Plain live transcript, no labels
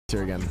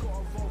here again.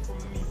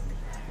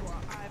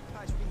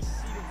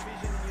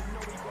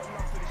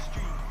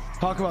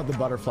 Talk about the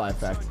butterfly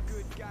effect.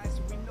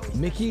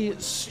 Mickey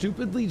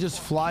stupidly just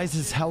flies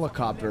his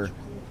helicopter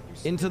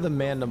into the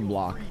Mandem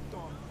block.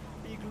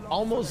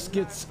 Almost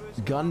gets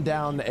gunned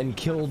down and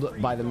killed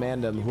by the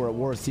Mandem who are at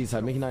war with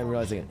Seaside. Mickey not even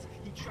realizing it.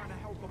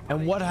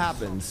 And what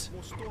happens?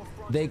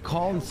 They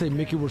call and say,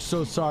 Mickey, we're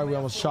so sorry, we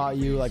almost shot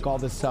you, like all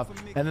this stuff.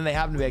 And then they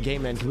happen to be like, hey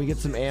man, can we get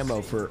some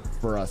ammo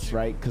for us,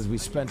 right? Because we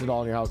spent it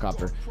all in your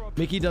helicopter.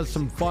 Mickey does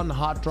some fun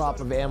hot drop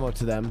of ammo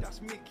to them.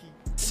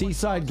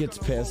 Seaside gets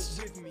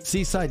pissed.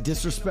 Seaside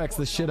disrespects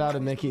the shit out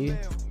of Mickey.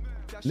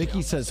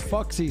 Mickey says,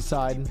 fuck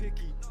Seaside.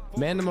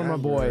 Mandem are my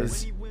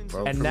boys.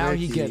 And now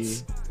he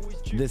gets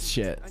this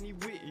shit.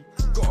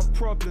 Got a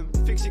problem,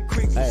 fix it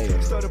quick. Hey,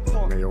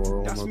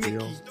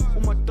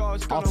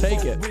 I'll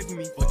take it.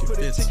 Put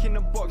a tick in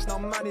the box, now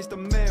man is the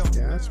mail.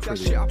 Yeah, that's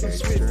pretty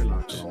gangster,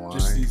 not gonna lie.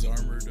 Just these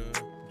armored